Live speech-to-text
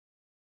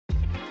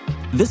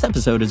This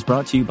episode is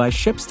brought to you by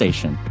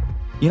ShipStation.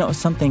 You know,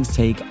 some things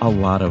take a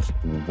lot of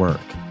work,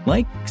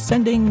 like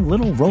sending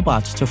little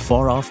robots to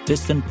far-off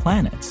distant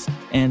planets.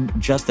 And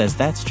just as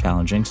that's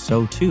challenging,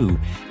 so too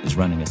is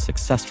running a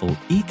successful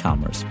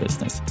e-commerce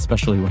business,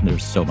 especially when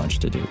there's so much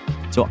to do.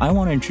 So I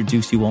want to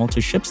introduce you all to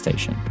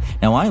ShipStation.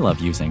 Now, I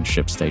love using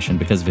ShipStation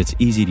because of its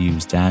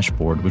easy-to-use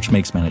dashboard, which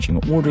makes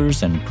managing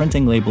orders and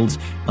printing labels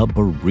a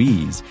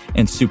breeze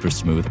and super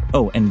smooth.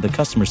 Oh, and the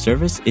customer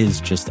service is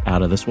just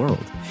out of this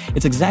world.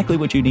 It's exactly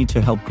what you need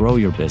to help grow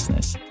your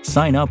business.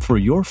 Sign up for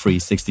your free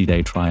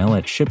 60-day trial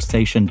at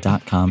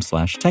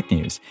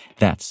shipstation.com/technews.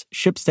 That's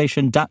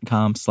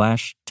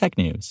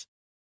shipstation.com/technews.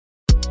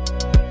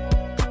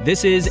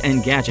 This is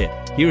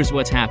Engadget. Here's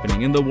what's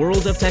happening in the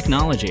world of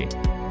technology.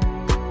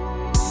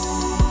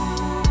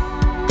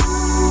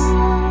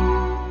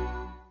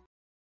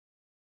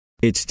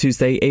 It's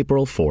Tuesday,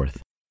 April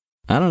 4th.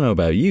 I don't know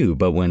about you,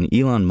 but when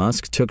Elon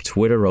Musk took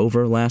Twitter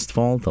over last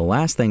fall, the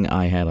last thing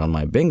I had on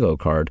my bingo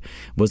card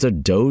was a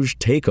Doge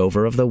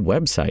takeover of the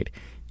website.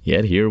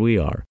 Yet here we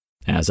are.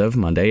 As of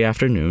Monday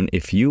afternoon,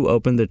 if you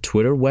open the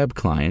Twitter web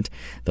client,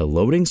 the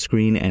loading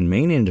screen and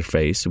main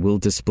interface will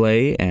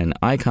display an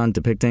icon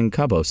depicting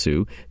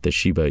Kabosu, the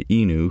Shiba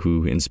Inu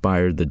who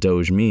inspired the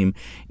Doge meme,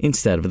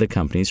 instead of the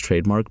company's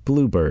trademark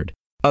bluebird.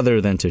 Other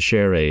than to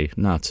share a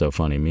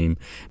not-so-funny meme,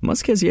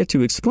 Musk has yet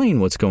to explain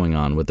what's going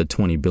on with the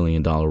 $20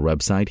 billion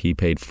website he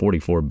paid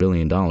 $44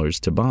 billion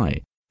to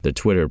buy. The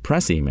Twitter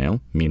press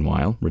email,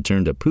 meanwhile,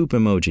 returned a poop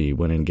emoji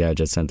when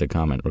Engadget sent a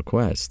comment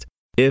request.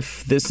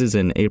 If this is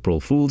an April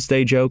Fool's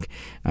Day joke,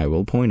 I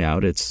will point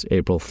out it's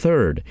April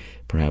 3rd.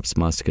 Perhaps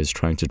Musk is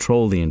trying to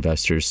troll the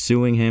investors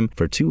suing him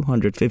for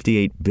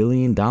 $258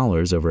 billion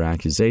over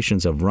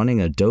accusations of running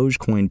a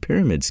Dogecoin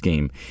pyramid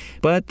scheme.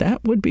 But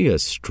that would be a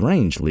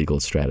strange legal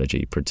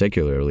strategy,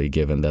 particularly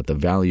given that the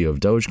value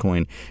of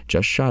Dogecoin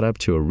just shot up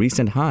to a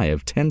recent high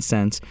of 10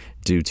 cents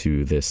due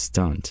to this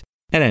stunt.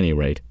 At any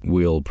rate,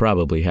 we'll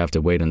probably have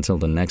to wait until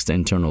the next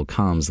internal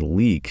comms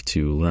leak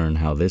to learn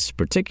how this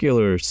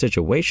particular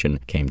situation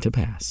came to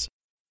pass.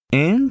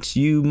 And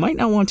you might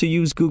not want to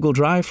use Google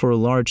Drive for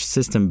large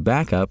system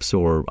backups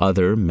or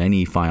other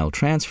many file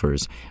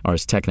transfers.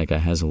 Ars Technica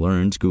has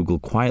learned Google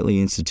quietly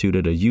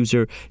instituted a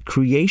user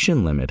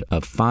creation limit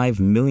of 5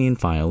 million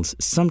files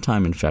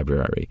sometime in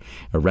February.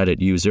 A Reddit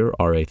user,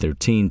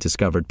 RA13,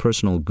 discovered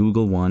personal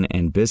Google One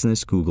and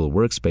business Google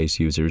Workspace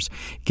users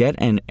get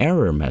an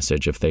error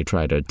message if they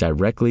try to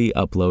directly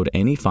upload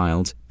any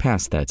files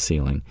past that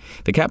ceiling.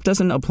 The cap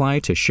doesn't apply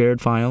to shared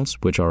files,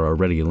 which are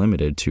already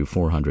limited to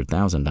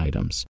 400,000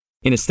 items.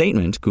 In a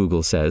statement,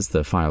 Google says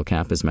the file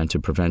cap is meant to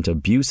prevent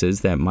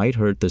abuses that might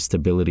hurt the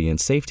stability and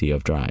safety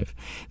of Drive.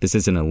 This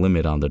isn't a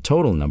limit on the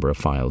total number of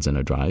files in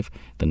a drive.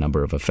 The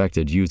number of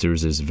affected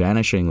users is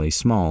vanishingly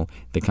small,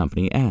 the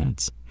company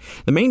adds.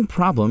 The main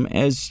problem,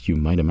 as you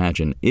might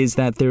imagine, is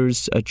that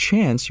there's a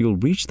chance you'll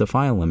reach the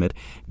file limit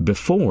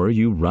before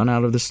you run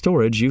out of the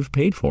storage you've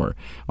paid for.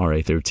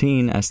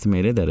 RA13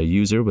 estimated that a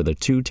user with a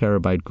 2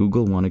 terabyte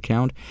Google One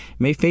account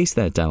may face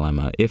that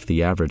dilemma if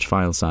the average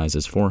file size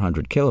is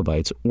 400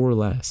 kilobytes or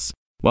less.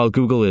 While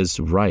Google is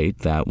right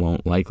that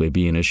won't likely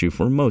be an issue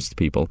for most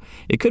people,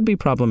 it could be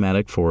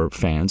problematic for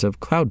fans of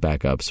cloud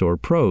backups or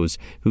pros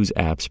whose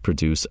apps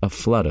produce a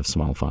flood of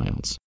small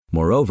files.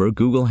 Moreover,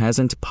 Google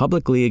hasn't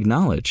publicly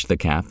acknowledged the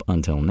cap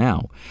until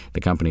now. The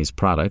company's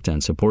product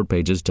and support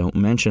pages don't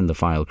mention the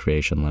file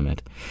creation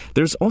limit.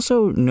 There's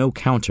also no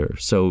counter,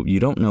 so you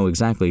don't know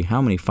exactly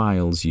how many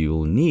files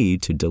you'll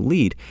need to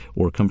delete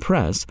or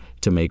compress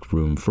to make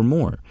room for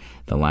more.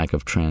 The lack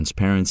of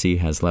transparency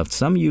has left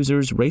some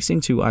users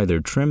racing to either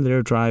trim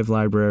their Drive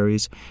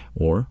libraries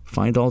or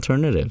find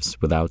alternatives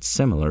without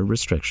similar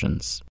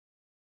restrictions.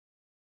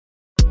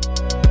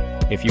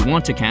 If you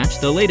want to catch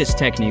the latest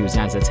tech news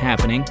as it's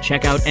happening,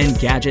 check out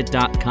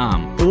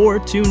Engadget.com or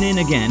tune in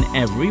again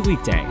every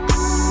weekday.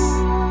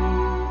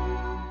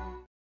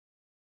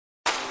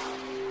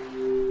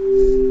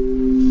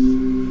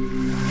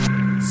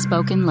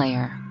 Spoken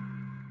Layer.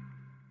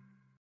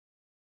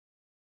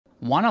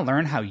 Want to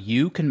learn how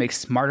you can make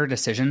smarter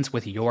decisions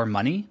with your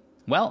money?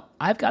 Well,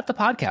 I've got the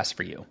podcast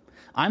for you.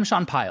 I'm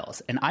Sean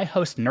Piles, and I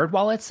host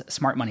NerdWallet's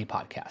Smart Money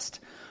Podcast.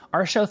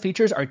 Our show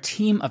features our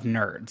team of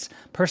nerds,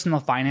 personal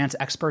finance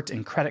experts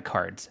in credit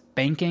cards,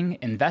 banking,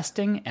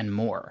 investing, and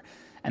more.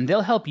 And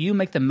they'll help you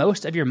make the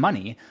most of your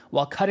money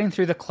while cutting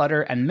through the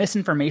clutter and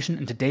misinformation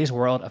in today's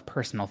world of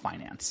personal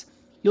finance.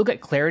 You'll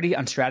get clarity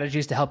on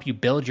strategies to help you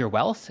build your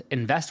wealth,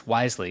 invest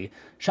wisely,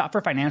 shop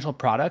for financial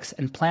products,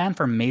 and plan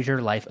for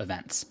major life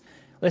events.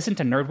 Listen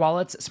to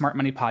NerdWallet's Smart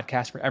Money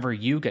Podcast wherever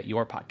you get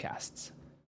your podcasts.